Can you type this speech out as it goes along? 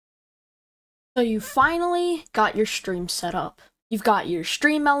So you finally got your stream set up. You've got your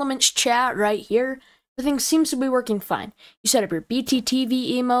Streamelements chat right here. Everything seems to be working fine. You set up your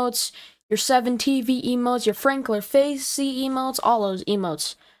BTTV emotes, your 7TV emotes, your Frankler Facey emotes, all those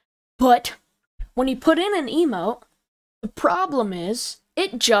emotes. But when you put in an emote, the problem is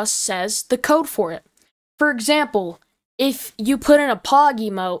it just says the code for it. For example, if you put in a Pog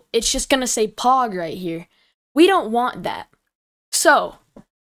emote, it's just gonna say Pog right here. We don't want that. So,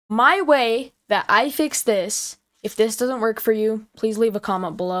 my way that I fix this, if this doesn't work for you, please leave a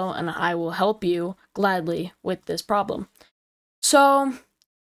comment below and I will help you gladly with this problem. So,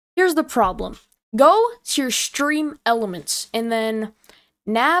 here's the problem. Go to your Streamelements and then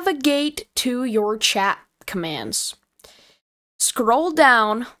navigate to your chat commands. Scroll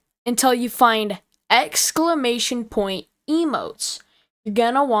down until you find exclamation point emotes. You're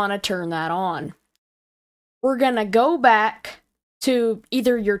gonna want to turn that on. We're gonna go back to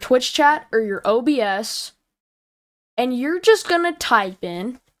either your Twitch chat or your OBS, and you're just gonna type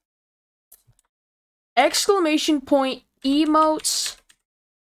in exclamation point emotes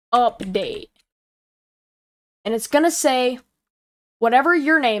update. And it's gonna say whatever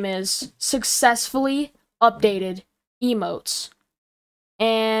your name is, successfully updated emotes.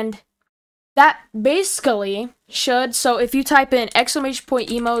 And that basically should, so if you type in exclamation point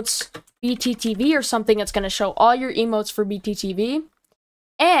emotes BTTV or something, it's going to show all your emotes for BTTV.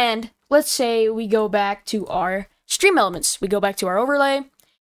 And let's say we go back to our Streamelements. We go back to our overlay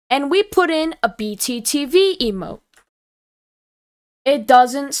and we put in a BTTV emote. It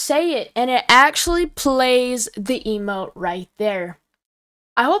doesn't say it, and it actually plays the emote right there.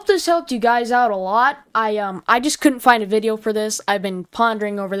 I hope this helped you guys out a lot. I just couldn't find a video for this. I've been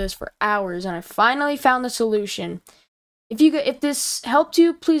pondering over this for hours, and I finally found the solution. If this helped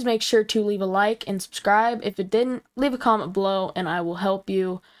you, please make sure to leave a like and subscribe. If it didn't, leave a comment below, and I will help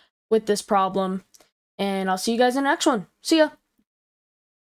you with this problem. And I'll see you guys in the next one. See ya!